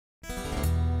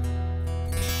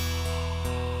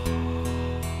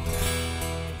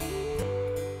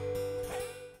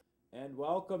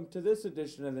welcome to this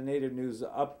edition of the Native News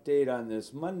Update on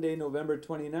this Monday, November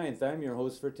 29th. I'm your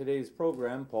host for today's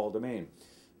program, Paul DeMain.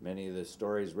 Many of the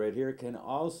stories right here can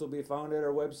also be found at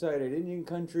our website at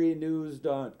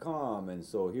IndianCountryNews.com. And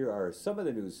so here are some of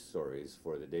the news stories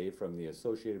for the day from the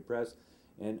Associated Press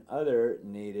and other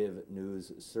Native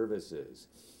news services.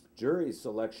 Jury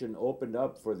selection opened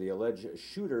up for the alleged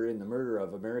shooter in the murder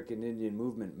of American Indian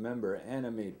Movement member Annie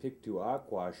Mae Pictou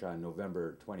Aquash on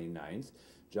November 29th.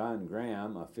 John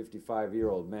Graham, a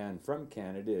 55-year-old man from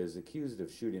Canada, is accused of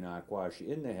shooting Aquash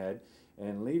in the head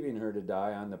and leaving her to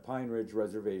die on the Pine Ridge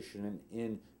Reservation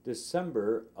in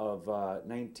December of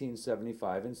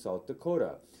 1975 in South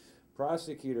Dakota.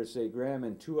 Prosecutors say Graham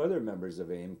and two other members of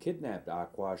AIM kidnapped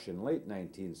Aquash in late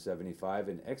 1975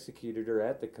 and executed her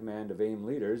at the command of AIM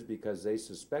leaders because they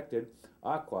suspected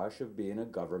Aquash of being a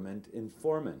government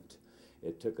informant.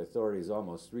 It took authorities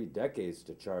almost 3 decades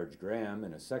to charge Graham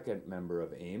and a second member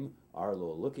of AIM,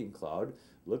 Arlo Looking Cloud.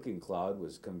 Looking Cloud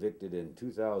was convicted in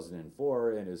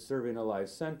 2004 and is serving a life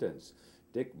sentence.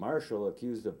 Dick Marshall,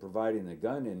 accused of providing the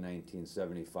gun in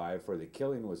 1975 for the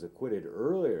killing, was acquitted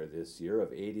earlier this year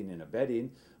of aiding and abetting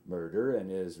murder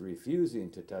and is refusing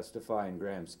to testify in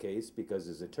Graham's case because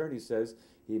his attorney says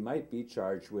he might be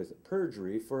charged with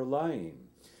perjury for lying.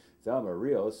 Thelma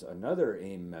Rios, another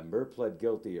AIM member, pled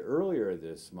guilty earlier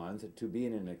this month to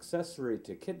being an accessory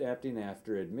to kidnapping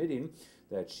after admitting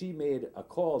that she made a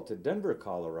call to Denver,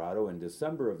 Colorado in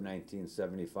December of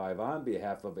 1975 on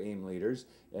behalf of AIM leaders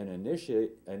and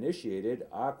initiated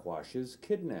Aquash's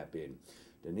kidnapping.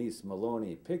 Denise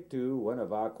Maloney Pictou, one of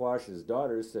Aquash's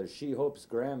daughters, says she hopes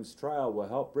Graham's trial will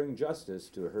help bring justice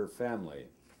to her family.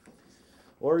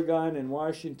 Oregon and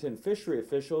Washington fishery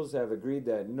officials have agreed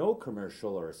that no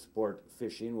commercial or sport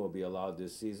fishing will be allowed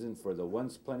this season for the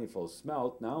once plentiful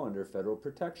smelt, now under federal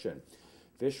protection.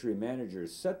 Fishery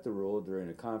managers set the rule during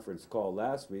a conference call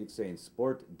last week, saying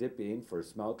sport dipping for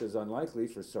smelt is unlikely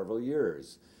for several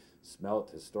years.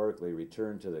 Smelt historically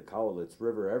returned to the Cowlitz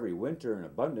River every winter in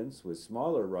abundance, with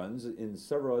smaller runs in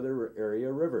several other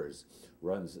area rivers.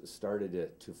 Runs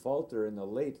started to falter in the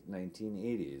late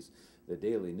 1980s. The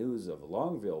Daily News of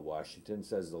Longville, Washington,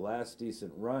 says the last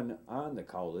decent run on the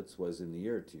Cowlitz was in the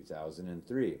year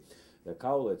 2003. The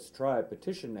Cowlitz tribe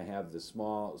petitioned to have the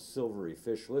small silvery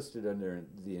fish listed under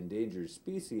the Endangered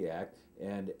Species Act,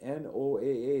 and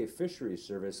NOAA Fisheries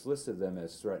Service listed them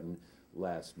as threatened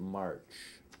last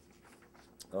March.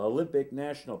 Olympic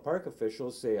National Park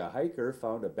officials say a hiker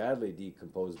found a badly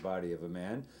decomposed body of a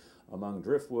man among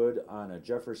driftwood on a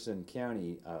Jefferson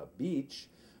County beach.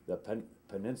 The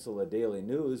Peninsula Daily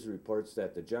News reports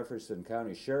that the Jefferson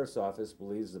County Sheriff's Office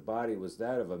believes the body was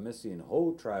that of a missing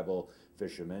Hoh tribal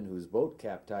fisherman whose boat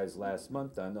capsized last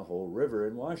month on the Hoh River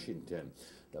in Washington.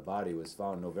 The body was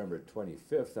found November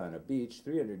 25th on a beach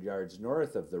 300 yards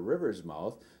north of the river's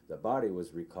mouth. The body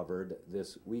was recovered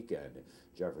this weekend.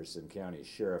 Jefferson County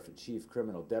Sheriff Chief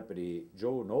Criminal Deputy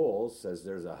Joe Knowles says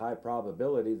there's a high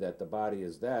probability that the body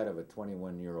is that of a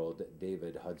 21-year-old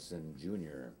David Hudson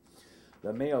Jr.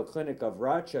 The Mayo Clinic of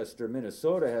Rochester,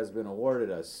 Minnesota, has been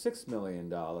awarded a $6 million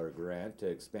grant to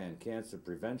expand cancer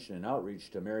prevention and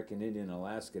outreach to American Indian and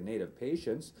Alaska Native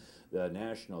patients. The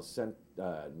National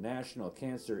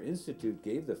Cancer Institute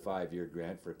gave the 5-year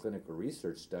grant for clinical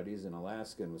research studies in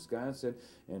Alaska and Wisconsin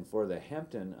and for the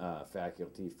Hampton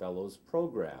Faculty Fellows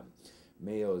Program.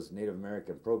 Mayo's Native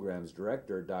American Programs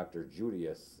Director, Dr.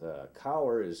 Judith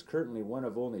Cower, is currently one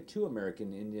of only 2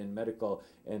 American Indian medical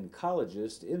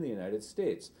oncologists in the United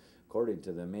States. According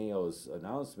to the Mayo's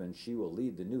announcement, she will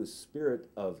lead the new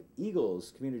Spirit of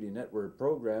Eagles Community Network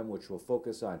program, which will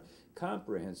focus on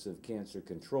comprehensive cancer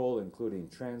control, including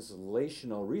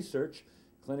translational research,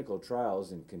 clinical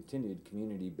trials, and continued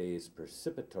community-based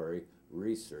participatory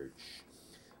research.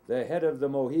 The head of the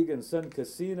Mohegan Sun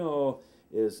Casino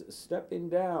is stepping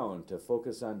down to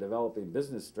focus on developing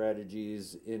business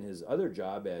strategies in his other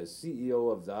job as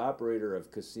CEO of the operator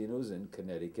of casinos in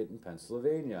Connecticut and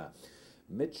Pennsylvania.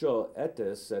 Mitchell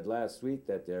Etess said last week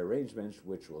that the arrangement,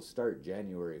 which will start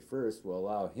January 1st, will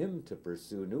allow him to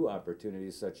pursue new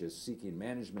opportunities such as seeking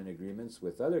management agreements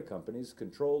with other companies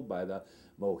controlled by the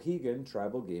Mohegan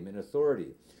Tribal Gaming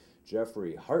Authority.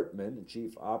 Jeffrey Hartman,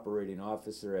 Chief Operating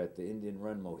Officer at the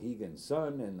Indian-run Mohegan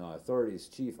Sun and the authority's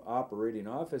Chief Operating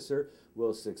Officer,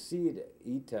 will succeed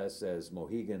Etess as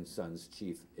Mohegan Sun's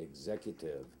Chief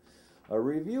Executive. A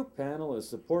review panel is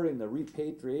supporting the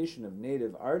repatriation of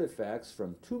native artifacts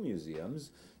from 2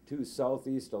 museums. 2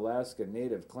 Southeast Alaska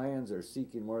Native clans are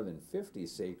seeking more than 50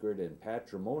 sacred and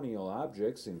patrimonial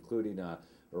objects, including a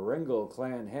Wrangell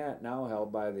clan hat now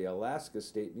held by the Alaska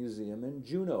State Museum in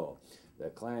Juneau. The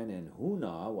clan in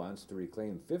Hoonah wants to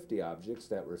reclaim 50 objects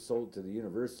that were sold to the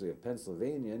University of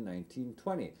Pennsylvania in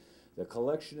 1920. The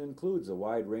collection includes a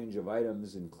wide range of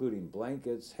items, including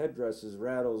blankets, headdresses,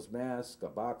 rattles, masks, a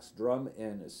box drum,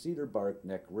 and cedar bark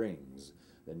neck rings.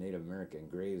 The Native American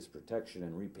Graves Protection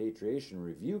and Repatriation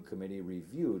Review Committee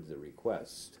reviewed the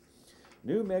request.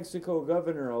 New Mexico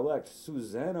Governor-elect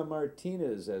Susana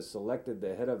Martinez has selected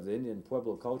the head of the Indian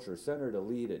Pueblo Cultural Center to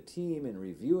lead a team in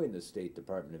reviewing the State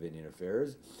Department of Indian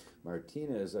Affairs.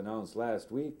 Martinez announced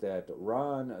last week that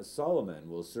Ron Solimon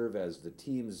will serve as the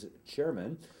team's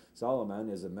chairman.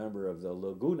 Solimon is a member of the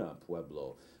Laguna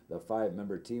Pueblo. The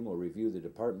 5-member team will review the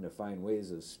department to find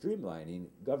ways of streamlining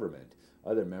government.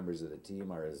 Other members of the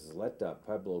team are Isleta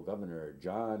Pueblo Governor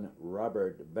John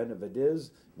Robert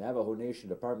Benavides, Navajo Nation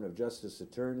Department of Justice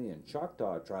Attorney and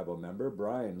Choctaw Tribal member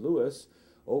Brian Lewis,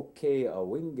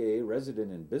 Okeh-Awingeh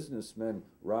resident and businessman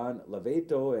Ron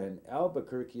Levato, and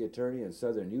Albuquerque attorney and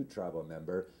Southern Ute Tribal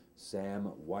member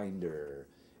Sam Winder.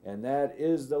 And that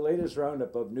is the latest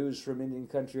roundup of news from Indian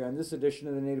Country on this edition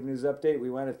of the Native News Update. We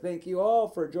want to thank you all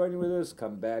for joining with us.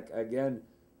 Come back again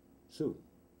soon.